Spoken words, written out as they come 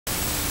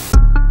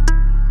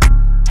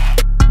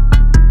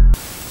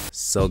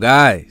So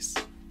guys,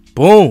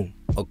 boom,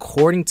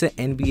 according to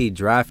NBA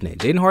DraftNet,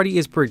 Jaden Hardy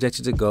is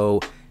projected to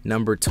go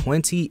number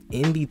 20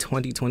 in the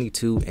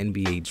 2022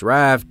 NBA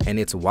draft. And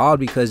it's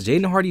wild because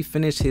Jaden Hardy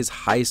finished his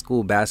high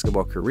school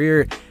basketball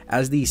career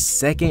as the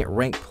second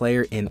ranked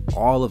player in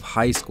all of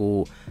high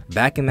school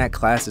back in that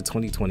class of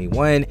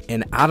 2021.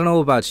 And I don't know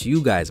about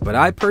you guys, but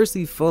I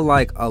personally feel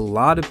like a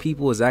lot of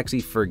people has actually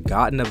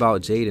forgotten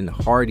about Jaden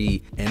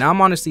Hardy, and I'm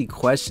honestly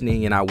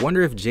questioning, and I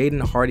wonder if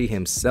Jaden Hardy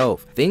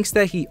himself thinks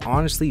that he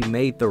honestly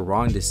made the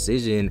wrong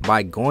decision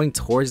by going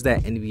towards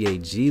that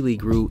NBA G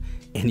League route.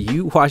 And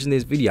you watching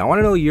this video, I want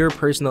to know your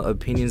personal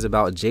opinions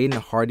about Jaden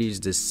Hardy's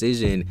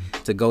decision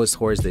to go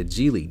towards the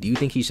G League. Do you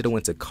think he should have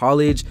went to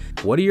college?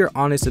 What are your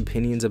honest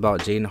opinions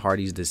about Jaden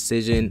Hardy's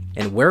decision?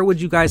 And where would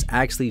you guys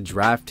actually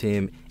draft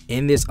him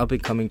in this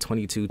up-and-coming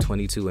 22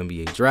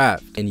 NBA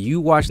draft? And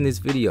you watching this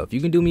video, if you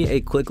can do me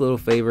a quick little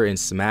favor and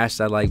smash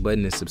that like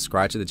button and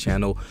subscribe to the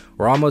channel.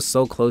 We're almost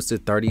so close to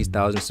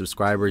 30,000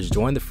 subscribers.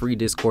 Join the free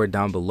Discord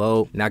down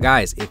below. Now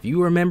guys, if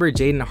you remember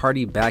Jaden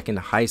Hardy back in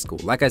high school,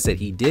 like I said,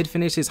 he did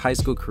finish his high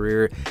school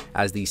career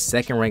as the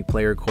second ranked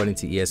player according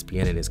to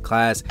ESPN in his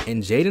class.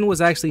 And Jaden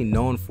was actually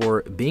known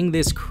for being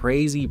this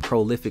crazy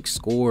prolific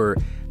scorer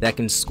that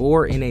can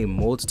score in a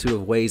multitude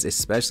of ways,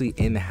 especially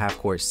in the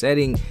half-court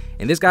setting.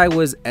 And this guy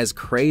was as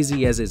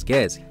crazy as it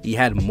gets. He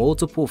had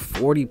multiple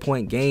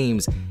 40-point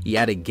games. He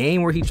had a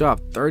game where he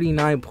dropped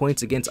 39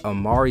 points against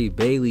Amari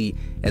Bailey,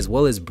 as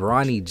well as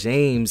Bronny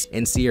James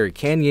and Sierra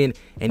Canyon,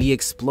 and he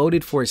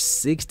exploded for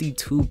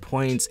 62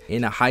 points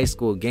in a high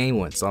school game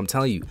once. So I'm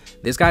telling you,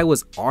 this guy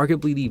was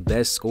arguably the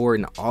best scorer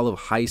in all of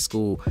high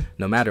school,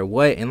 no matter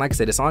what. And like I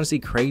said, it's honestly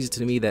crazy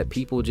to me that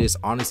people just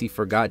honestly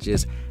forgot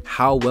just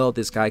how well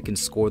this guy can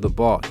score the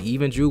ball. He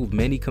even drew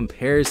many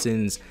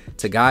comparisons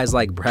to guys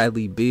like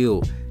Bradley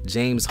Beal,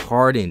 James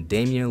Harden,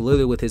 Damian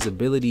Lillard, with his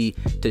ability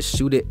to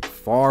shoot it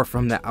far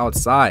from the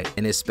outside.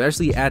 And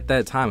especially at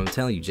that time, I'm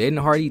telling you, Jaden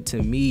Hardy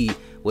to me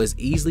was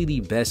easily the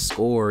best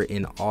scorer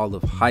in all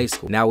of high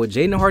school. Now with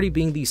Jaden Hardy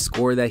being the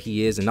scorer that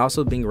he is and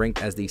also being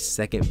ranked as the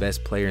second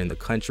best player in the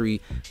country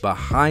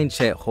behind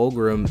Chet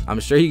Holmgren, I'm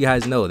sure you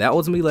guys know that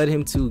ultimately led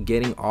him to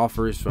getting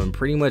offers from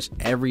pretty much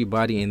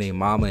everybody and their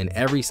mama in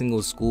every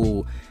single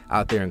school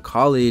out there in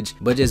college.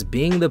 But just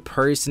being the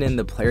person and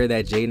the player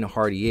that Jaden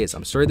Hardy is,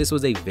 I'm sure this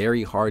was a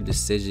very hard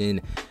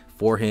decision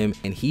for him.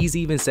 And he's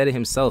even said it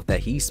himself that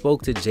he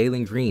spoke to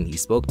Jalen Green, he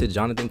spoke to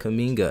Jonathan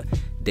Kuminga,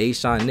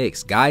 Dayshawn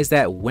Nix, guys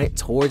that went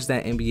towards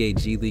that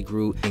NBA G League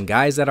route and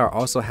guys that are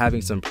also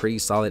having some pretty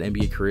solid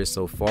NBA careers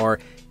so far.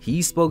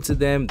 He spoke to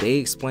them. They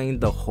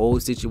explained the whole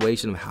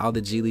situation of how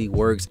the G League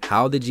works,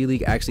 how the G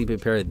League actually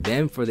prepared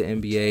them for the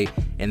NBA,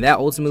 and that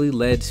ultimately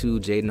led to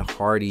Jaden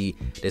Hardy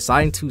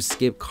deciding to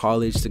skip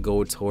college to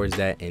go towards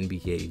that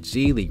NBA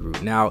G League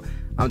route. Now,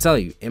 I'm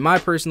telling you, in my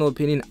personal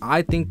opinion,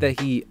 I think that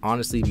he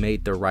honestly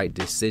made the right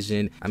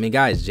decision. I mean,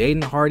 guys,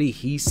 Jaden Hardy,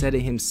 he said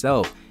it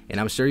himself. And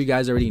I'm sure you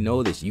guys already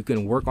know this. You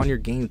can work on your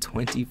game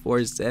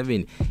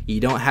 24/7. You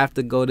don't have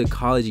to go to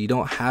college. You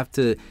don't have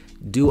to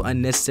do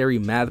unnecessary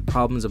math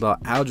problems about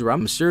algebra.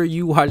 I'm sure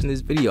you watching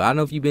this video, I don't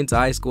know if you've been to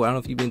high school, I don't know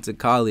if you've been to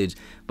college,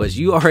 but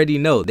you already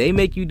know they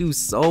make you do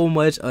so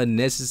much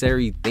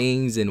unnecessary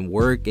things and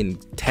work and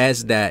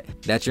tests that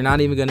you're not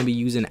even going to be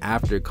using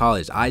after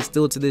college. I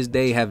still to this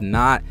day have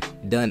not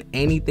done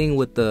anything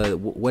with the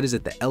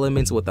the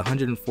elements, with the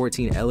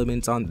 114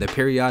 elements on the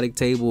periodic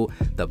table,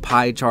 the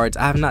pie charts.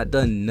 I have not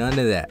done none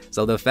of that.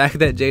 So the fact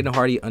that Jaden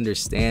Hardy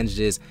understands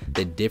just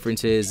the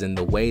differences and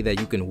the way that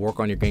you can work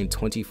on your game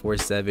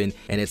 24/7,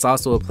 and it's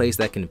also a place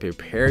that can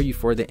prepare you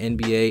for the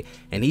NBA.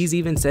 And he's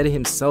even said it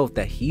himself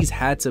that he's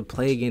had to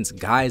play against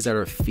guys that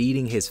are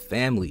feeding his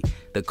family.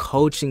 The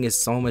coaching is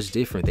so much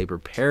different. They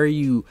prepare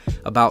you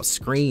about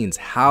screens,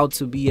 how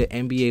to be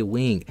an NBA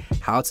wing,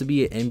 how to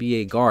be an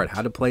NBA guard,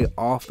 how to play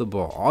off the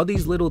ball. All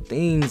these little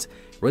things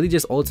really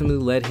just ultimately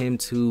led him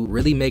to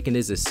really making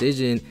this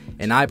decision.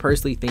 And I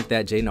personally think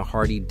that Jaden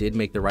Hardy did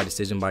make the right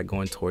decision by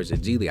going towards the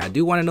G League. I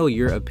do want to know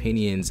your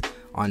opinions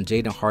on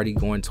Jaden Hardy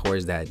going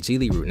towards that G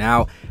League route.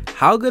 Now,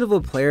 how good of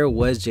a player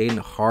was Jaden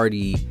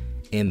Hardy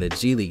in the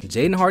G League?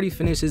 Jaden Hardy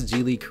finished his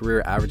G League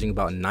career averaging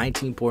about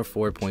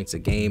 19.4 points a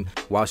game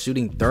while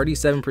shooting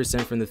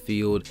 37% from the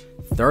field,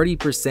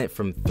 30%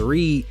 from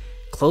three,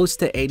 close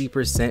to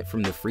 80%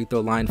 from the free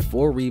throw line,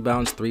 4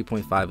 rebounds,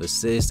 3.5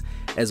 assists,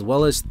 as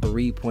well as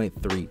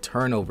 3.3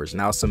 turnovers.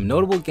 Now, some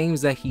notable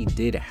games that he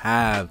did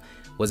have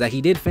was that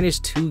he did finish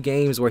 2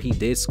 games where he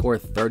did score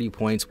 30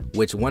 points,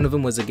 which one of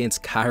them was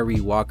against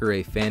Kyrie Walker,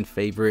 a fan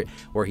favorite,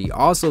 where he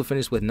also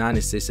finished with 9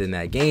 assists in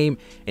that game.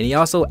 And he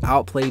also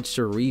outplayed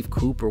Sharif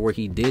Cooper, where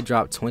he did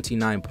drop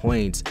 29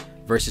 points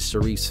versus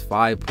Sharif's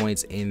 5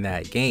 points in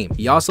that game.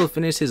 He also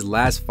finished his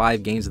last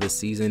 5 games of the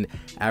season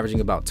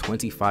averaging about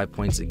 25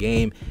 points a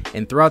game.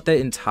 And throughout that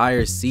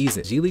entire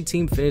season, G League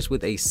team finished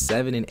with a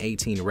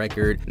 7-18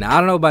 record. Now, I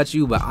don't know about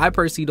you, but I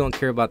personally don't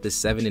care about this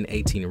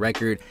 7-18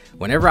 record.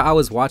 Whenever I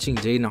was watching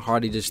Jaden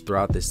Hardy just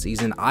throughout the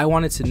season, I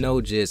wanted to know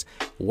just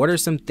what are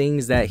some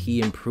things that he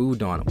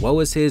improved on. What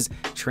was his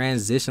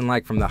transition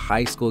like from the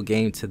high school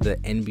game to the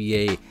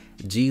NBA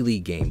G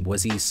League game?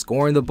 Was he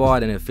scoring the ball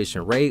at an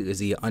efficient rate? Is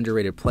he an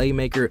underrated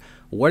playmaker?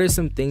 What are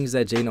some things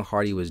that Jaden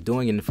Hardy was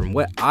doing? And from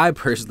what I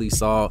personally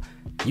saw,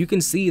 you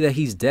can see that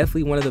he's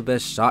definitely one of the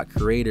best shot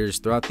creators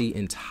throughout the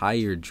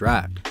entire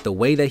draft. The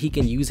way that he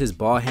can use his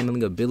ball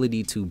handling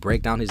ability to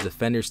break down his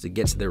defenders to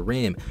get to the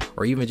rim,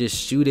 or even just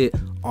shoot it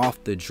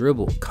off the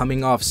dribble,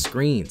 coming off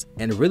screens,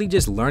 and really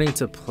just learning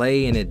to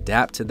play and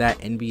adapt to that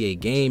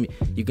NBA game.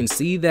 You can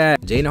see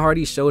that Jaden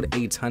Hardy showed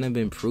a ton of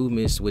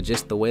improvements with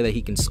just the way that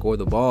he can score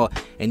the ball.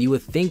 And you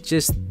would think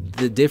just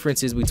the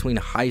differences between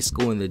high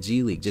school and the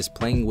G League, just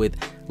playing with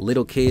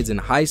little kids in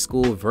high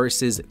school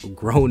versus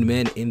grown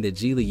men in the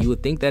G League, you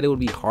would think that it would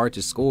be hard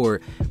to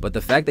score, but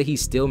the fact that he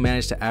still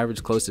managed to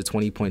average close to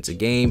 20 points a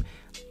game,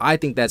 I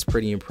think that's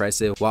pretty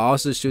impressive, while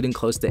also shooting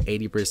close to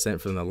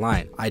 80% from the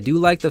line. I do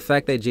like the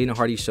fact that Jaden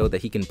Hardy showed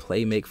that he can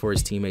play make for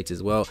his teammates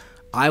as well.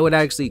 I would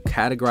actually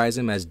categorize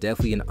him as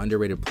definitely an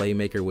underrated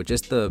playmaker with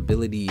just the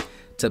ability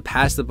to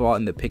pass the ball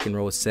in the pick and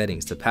roll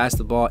settings, to pass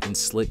the ball in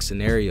slick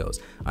scenarios,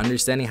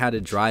 understanding how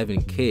to drive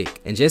and kick,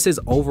 and just his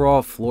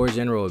overall floor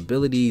general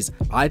abilities.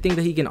 I think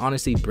that he can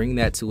honestly bring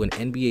that to an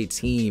NBA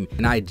team,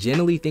 and I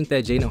genuinely think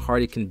that Jaden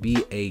Hardy can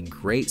be a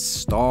great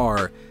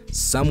star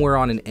somewhere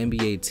on an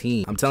NBA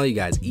team. I'm telling you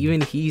guys,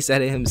 even he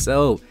said it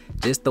himself,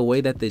 just the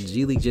way that the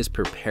G League just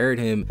prepared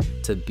him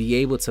to be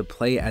able to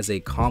play as a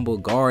combo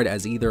guard,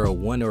 as either a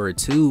 1 or a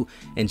 2,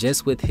 and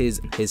just with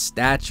his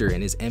stature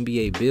and his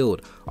NBA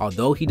build,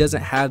 although he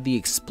doesn't have the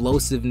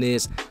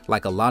explosiveness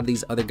like a lot of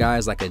these other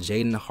guys like a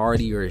Jaden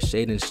Hardy or a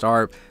Shaedon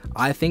Sharpe,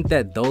 I think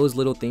that those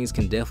little things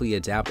can definitely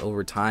adapt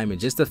over time. And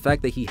just the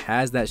fact that he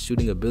has that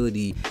shooting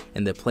ability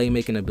and the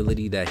playmaking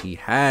ability that he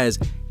has,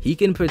 he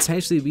can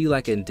potentially be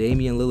like a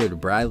Damian Lillard,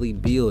 Bradley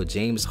Beal,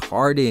 James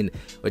Harden,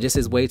 or just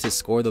his way to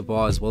score the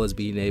ball as well as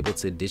being able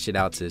to dish it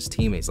out to his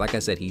teammates. Like I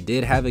said, he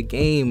did have a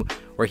game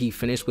where he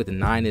finished with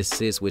 9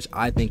 assists, which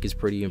I think is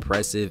pretty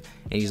impressive,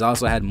 and he's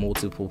also had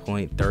multiple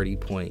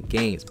 30-point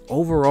games.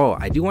 Overall,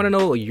 I do want to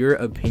know your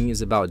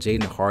opinions about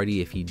Jaden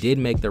Hardy, if he did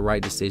make the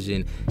right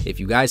decision, if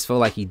you guys feel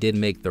like he did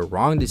make the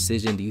wrong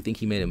decision, do you think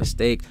he made a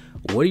mistake?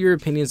 What are your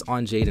opinions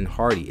on Jaden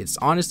Hardy? It's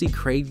honestly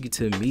crazy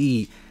to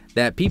me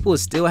that people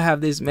still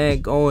have this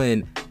man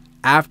going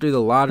after the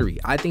lottery.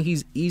 I think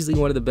he's easily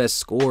one of the best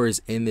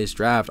scorers in this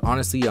draft,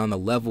 honestly, on the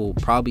level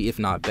probably if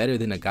not better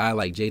than a guy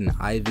like Jaden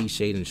Ivey,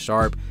 Shaedon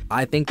Sharpe.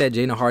 I think that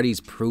Jaden Hardy's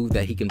proved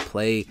that he can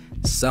play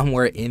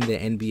somewhere in the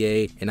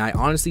NBA, and I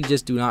honestly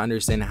just do not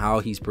understand how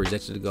he's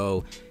projected to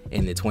go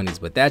in the 20s.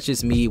 But that's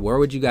just me. Where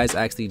would you guys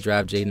actually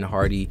draft Jaden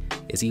Hardy?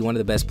 Is he one of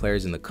the best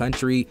players in the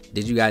country?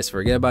 Did you guys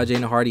forget about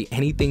Jaden Hardy?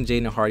 Anything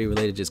Jaden Hardy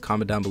related, just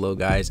comment down below,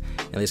 guys,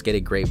 and let's get a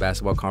great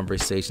basketball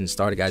conversation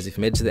started. Guys, if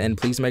you made it to the end,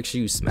 please make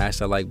sure you smash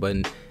that like button.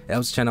 It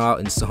helps the channel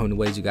out in so many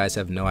ways you guys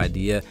have no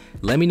idea.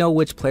 Let me know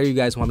which player you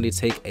guys want me to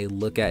take a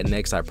look at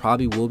next. I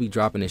probably will be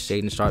dropping a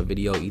Shaedon Sharpe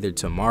video either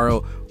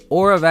tomorrow,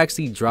 or I've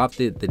actually dropped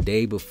it the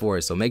day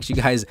before, so make sure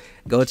you guys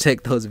go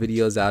check those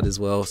videos out as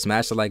well.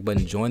 Smash the like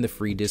button, join the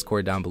free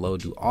Discord down below,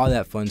 do all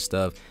that fun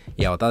stuff.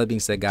 Yeah, with all that being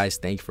said, guys,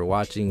 thank you for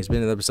watching. It's been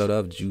another episode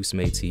of Juice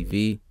Made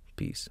TV.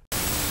 Peace.